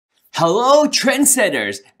Hello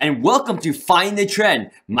trendsetters and welcome to Find the Trend.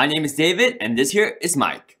 My name is David and this here is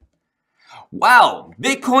Mike. Wow,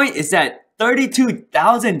 Bitcoin is at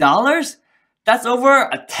 $32,000? That's over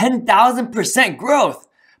a 10,000% growth.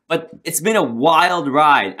 But it's been a wild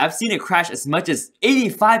ride. I've seen it crash as much as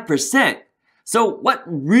 85%. So what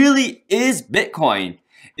really is Bitcoin?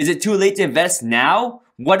 Is it too late to invest now?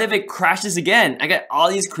 What if it crashes again? I got all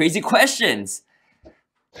these crazy questions.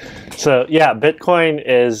 So yeah, Bitcoin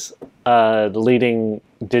is the leading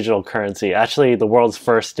digital currency, actually the world's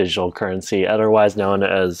first digital currency, otherwise known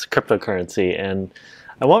as cryptocurrency. And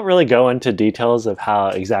I won't really go into details of how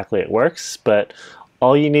exactly it works, but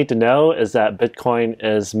all you need to know is that Bitcoin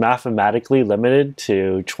is mathematically limited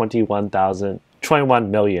to 21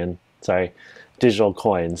 million digital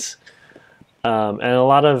coins. And a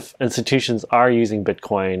lot of institutions are using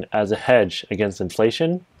Bitcoin as a hedge against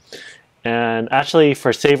inflation. And actually,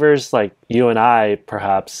 for savers like you and I,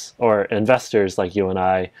 perhaps, or investors like you and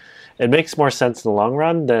I, it makes more sense in the long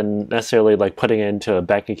run than necessarily like putting it into a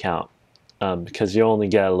bank account, because you only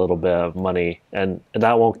get a little bit of money, and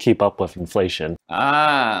that won't keep up with inflation.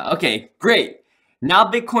 Ah, okay, great.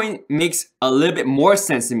 Now Bitcoin makes a little bit more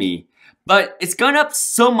sense to me, but it's gone up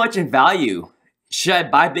so much in value. Should I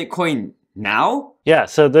buy Bitcoin now? Yeah,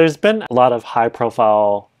 so there's been a lot of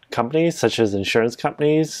high-profile companies such as insurance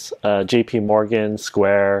companies, JP Morgan,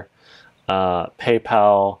 Square,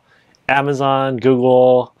 PayPal, Amazon,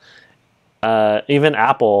 Google, even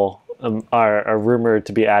Apple are rumored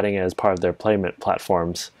to be adding it as part of their payment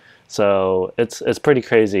platforms. So it's pretty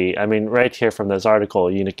crazy. I mean, right here from this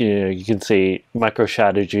article, you can see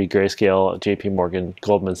MicroStrategy, Grayscale, JP Morgan,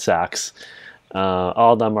 Goldman Sachs.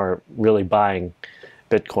 All of them are really buying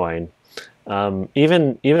Bitcoin.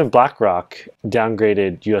 Even BlackRock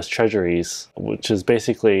downgraded U.S. Treasuries, which is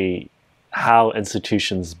basically how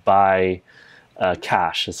institutions buy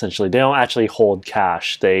cash, essentially. They don't actually hold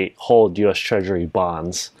cash, they hold U.S. Treasury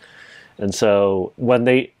bonds. And so when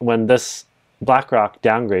this BlackRock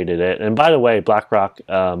downgraded it, and by the way, BlackRock,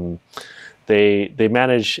 they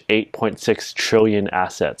manage 8.6 trillion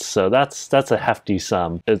assets. So that's a hefty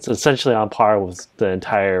sum. It's essentially on par with the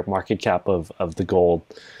entire market cap of the gold.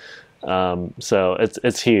 So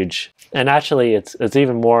it's huge, and actually it's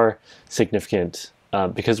even more significant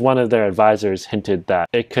because one of their advisors hinted that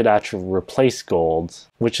it could actually replace gold,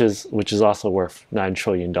 which is also worth $9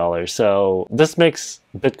 trillion. So this makes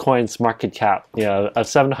Bitcoin's market cap, of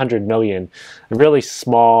 700 million, a really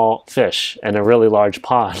small fish in a really large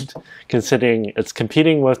pond, considering it's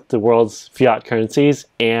competing with the world's fiat currencies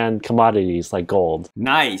and commodities like gold.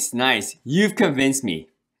 Nice. You've convinced me.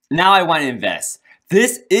 Now I want to invest.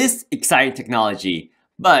 This is exciting technology,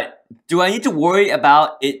 but do I need to worry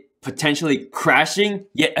about it potentially crashing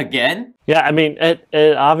yet again? Yeah, I mean,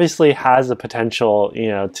 it obviously has the potential,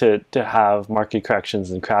 to have market corrections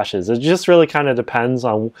and crashes. It just really kind of depends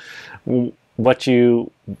on what you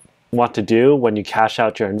want to do when you cash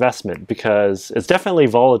out your investment, because it's definitely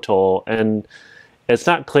volatile, and it's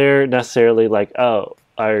not clear necessarily like, oh,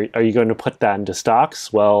 are you going to put that into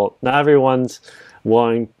stocks? Well, not everyone's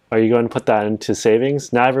willing. Are you going to put that into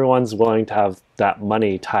savings? Not everyone's willing to have that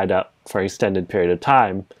money tied up for an extended period of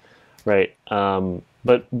time, right?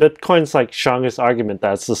 But Bitcoin's like strongest argument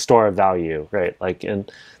that it's the store of value, right? Like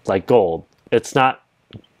gold, it's not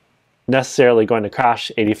necessarily going to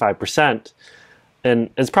crash 85%, and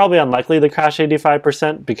it's probably unlikely to crash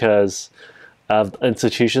 85% because of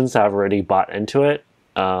institutions that have already bought into it.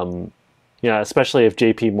 Especially if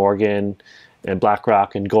JP Morgan and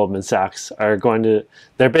BlackRock and Goldman Sachs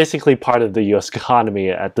they're basically part of the US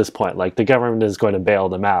economy at this point. Like, the government is going to bail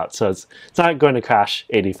them out. So it's not going to crash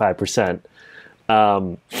 85%.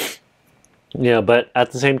 But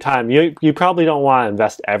at the same time, you probably don't want to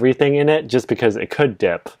invest everything in it just because it could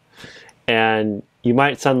dip. And you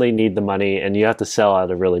might suddenly need the money and you have to sell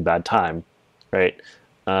at a really bad time, right?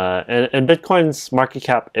 And Bitcoin's market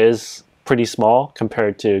cap is pretty small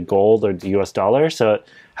compared to gold or the US dollar. So it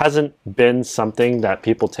hasn't been something that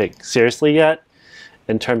people take seriously yet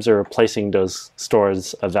in terms of replacing those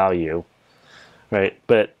stores of value, right?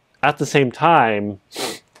 But at the same time,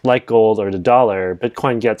 like gold or the dollar,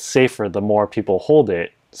 Bitcoin gets safer the more people hold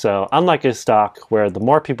it. So unlike a stock where the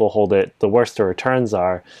more people hold it, the worse the returns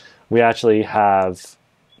are, we actually have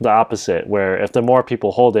the opposite, where if the more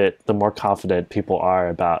people hold it, the more confident people are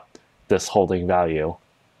about this holding value.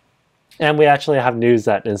 And we actually have news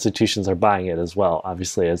that institutions are buying it as well,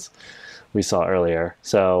 obviously, as we saw earlier.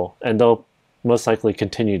 So, and they'll most likely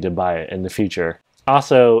continue to buy it in the future.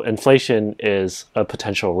 Also, inflation is a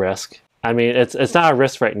potential risk. I mean, it's not a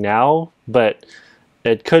risk right now, but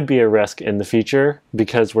it could be a risk in the future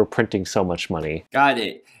because we're printing so much money. Got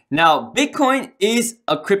it. Now, Bitcoin is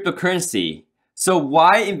a cryptocurrency. So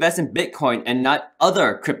why invest in Bitcoin and not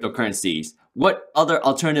other cryptocurrencies? What other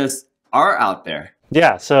alternatives are out there?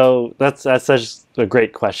 Yeah, so that's such a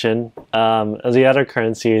great question. The other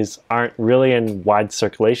currencies aren't really in wide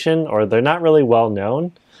circulation, or they're not really well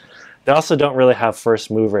known. They also don't really have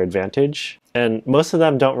first mover advantage, and most of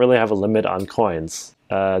them don't really have a limit on coins.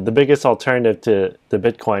 The biggest alternative to the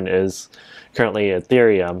Bitcoin is currently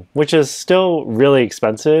Ethereum, which is still really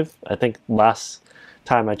expensive. I think last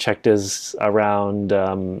time I checked is around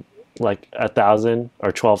like $1,000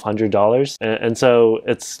 or $1,200, and so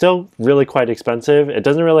it's still really quite expensive. It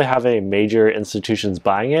doesn't really have any major institutions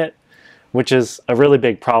buying it, which is a really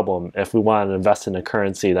big problem if we want to invest in a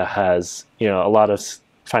currency that has, you know, a lot of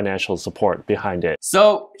financial support behind it.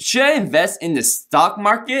 So should I invest in the stock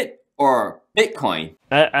market or Bitcoin?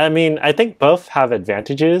 I mean, I think both have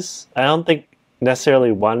advantages. I don't think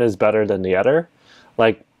necessarily one is better than the other.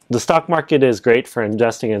 Like, the stock market is great for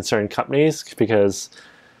investing in certain companies because,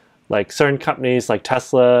 like, certain companies like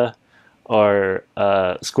Tesla or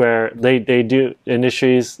Square, they do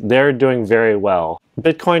industries, they're doing very well.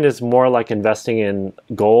 Bitcoin is more like investing in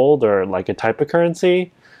gold or like a type of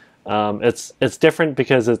currency. It's different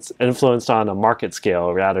because it's influenced on a market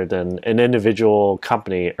scale rather than an individual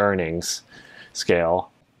company earnings scale.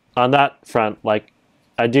 On that front, like,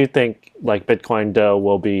 I do think like Bitcoin though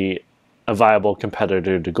will be a viable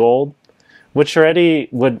competitor to gold, which already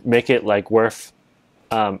would make it like worth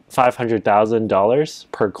 $500,000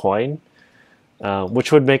 per coin,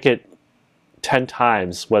 which would make it 10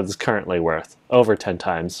 times what it's currently worth, over 10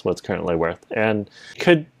 times what's currently worth, and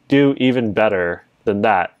could do even better than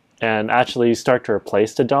that and actually start to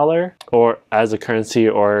replace the dollar or as a currency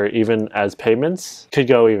or even as payments. Could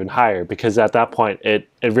go even higher because at that point it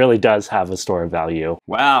really does have a store of value.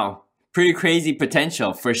 Wow, pretty crazy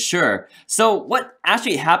potential for sure. So what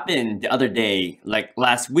actually happened the other day, like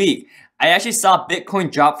last week? I actually saw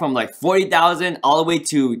Bitcoin drop from like 40,000 all the way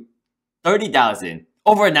to 30,000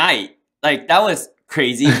 overnight. Like, that was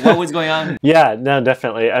crazy. What was going on? Yeah, no,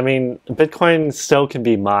 definitely. I mean, Bitcoin still can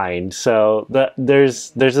be mined. So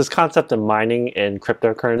there's this concept of mining in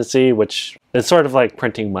cryptocurrency, which is sort of like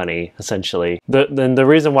printing money, essentially. The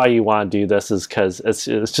reason why you want to do this is because it's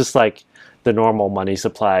just like the normal money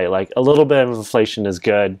supply. Like, a little bit of inflation is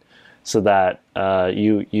good, so that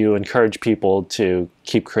you encourage people to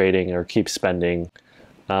keep creating or keep spending,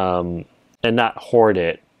 and not hoard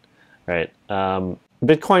it, right?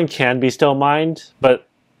 Bitcoin can be still mined, but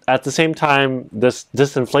at the same time, this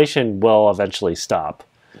inflation will eventually stop.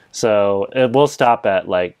 So it will stop at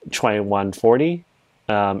like 2140,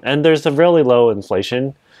 and there's a really low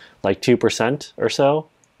inflation, like 2% or so,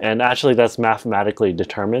 and actually that's mathematically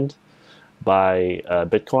determined by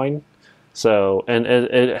Bitcoin. So, and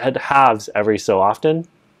it halves every so often,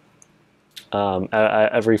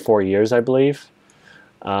 every 4 years, I believe.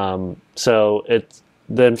 So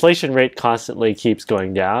the inflation rate constantly keeps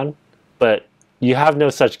going down, but you have no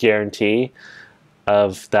such guarantee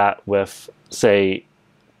of that with, say,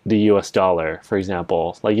 the US dollar, for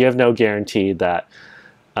example. Like, you have no guarantee that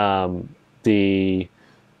the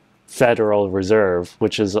Federal Reserve,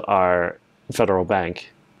 which is our federal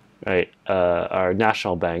bank, right, our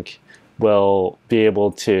national bank, will be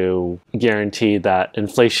able to guarantee that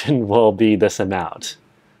inflation will be this amount.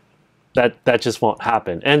 That just won't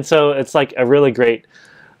happen. And so it's like a really great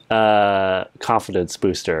confidence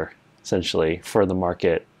booster, essentially, for the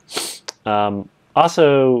market.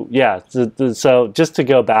 Also, yeah, so just to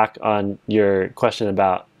go back on your question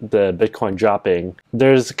about the Bitcoin dropping,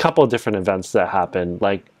 there's a couple of different events that happen.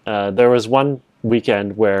 Like, there was one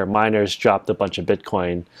weekend where miners dropped a bunch of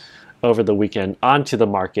Bitcoin over the weekend onto the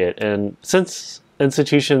market. And since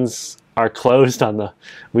institutions are closed on the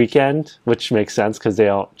weekend, which makes sense because they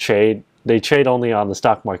don't trade, they trade only on the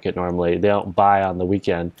stock market normally. They don't buy on the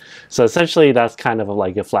weekend. So essentially that's kind of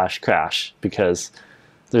like a flash crash because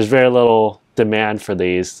there's very little demand for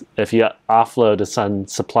these. If you offload a sun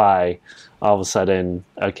supply, all of a sudden,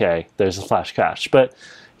 okay, there's a flash crash. But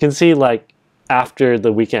you can see, like, after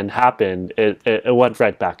the weekend happened, it went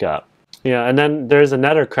right back up. Yeah, and then there's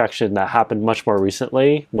another correction that happened much more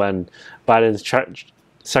recently when Biden's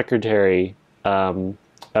Secretary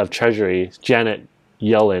of Treasury, Janet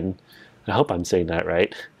Yellen, I hope I'm saying that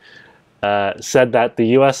right, said that the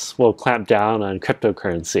US will clamp down on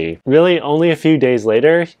cryptocurrency. Really, only a few days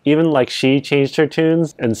later, even like she changed her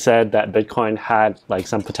tunes and said that Bitcoin had like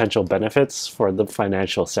some potential benefits for the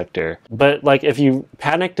financial sector. But like, if you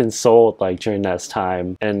panicked and sold like during that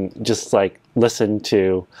time and just like listened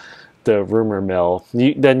to the rumor mill,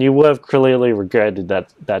 then you would have clearly regretted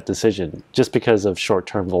that decision just because of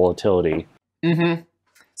short-term volatility. Mm-hmm.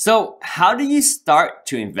 So how do you start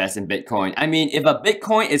to invest in Bitcoin? I mean, if a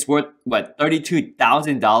Bitcoin is worth, what,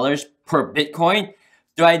 $32,000 per Bitcoin,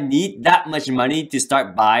 do I need that much money to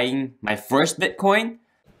start buying my first Bitcoin?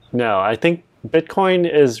 No, I think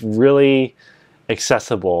Bitcoin is really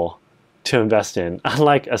accessible to invest in,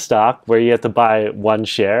 unlike a stock where you have to buy one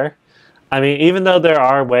share. I mean, even though there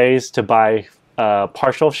are ways to buy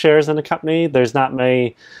partial shares in a company, there's not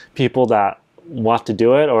many people that want to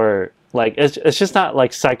do it, or like it's just not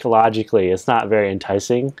like psychologically, it's not very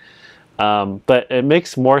enticing. But it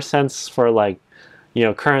makes more sense for like, you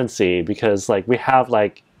know, currency, because like we have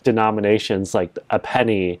like denominations like a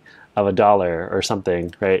penny of a dollar or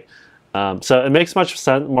something, right? So it makes much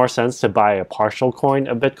more sense to buy a partial coin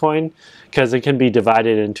of Bitcoin, because it can be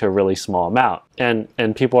divided into a really small amount, and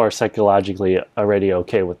people are psychologically already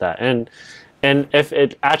okay with that. And if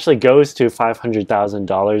it actually goes to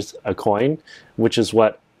 $500,000 a coin, which is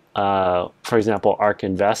what for example, ARK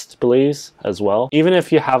Invest believes as well, even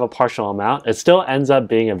if you have a partial amount, it still ends up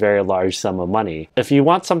being a very large sum of money. If you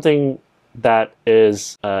want something that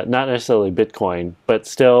is not necessarily Bitcoin, but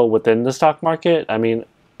still within the stock market, I mean,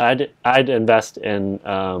 I'd invest in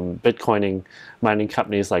Bitcoining mining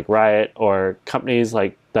companies like Riot, or companies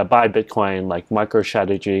like that buy Bitcoin like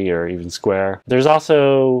MicroStrategy or even Square. There's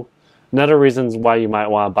also another reasons why you might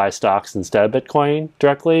want to buy stocks instead of Bitcoin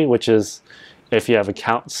directly, which is if you have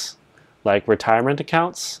accounts like retirement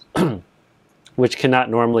accounts, which cannot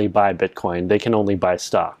normally buy Bitcoin, they can only buy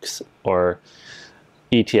stocks or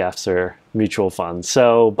ETFs or mutual funds.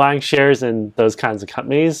 So buying shares in those kinds of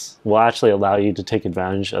companies will actually allow you to take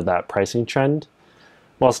advantage of that pricing trend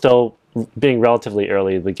while still being relatively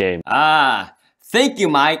early in the game. Thank you,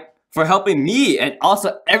 Mike, for helping me and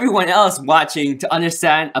also everyone else watching to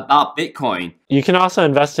understand about Bitcoin. You can also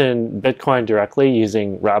invest in Bitcoin directly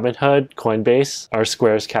using Robinhood, Coinbase, or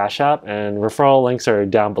Square's Cash App, and referral links are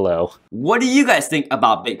down below. What do you guys think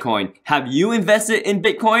about Bitcoin? Have you invested in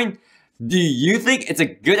Bitcoin? Do you think it's a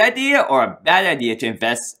good idea or a bad idea to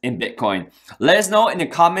invest in Bitcoin? Let us know in the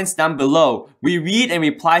comments down below. We read and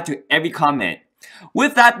reply to every comment.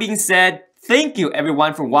 With that being said, thank you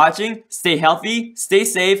everyone for watching. Stay healthy, stay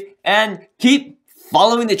safe, and keep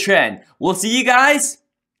following the trend. We'll see you guys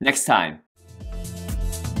next time.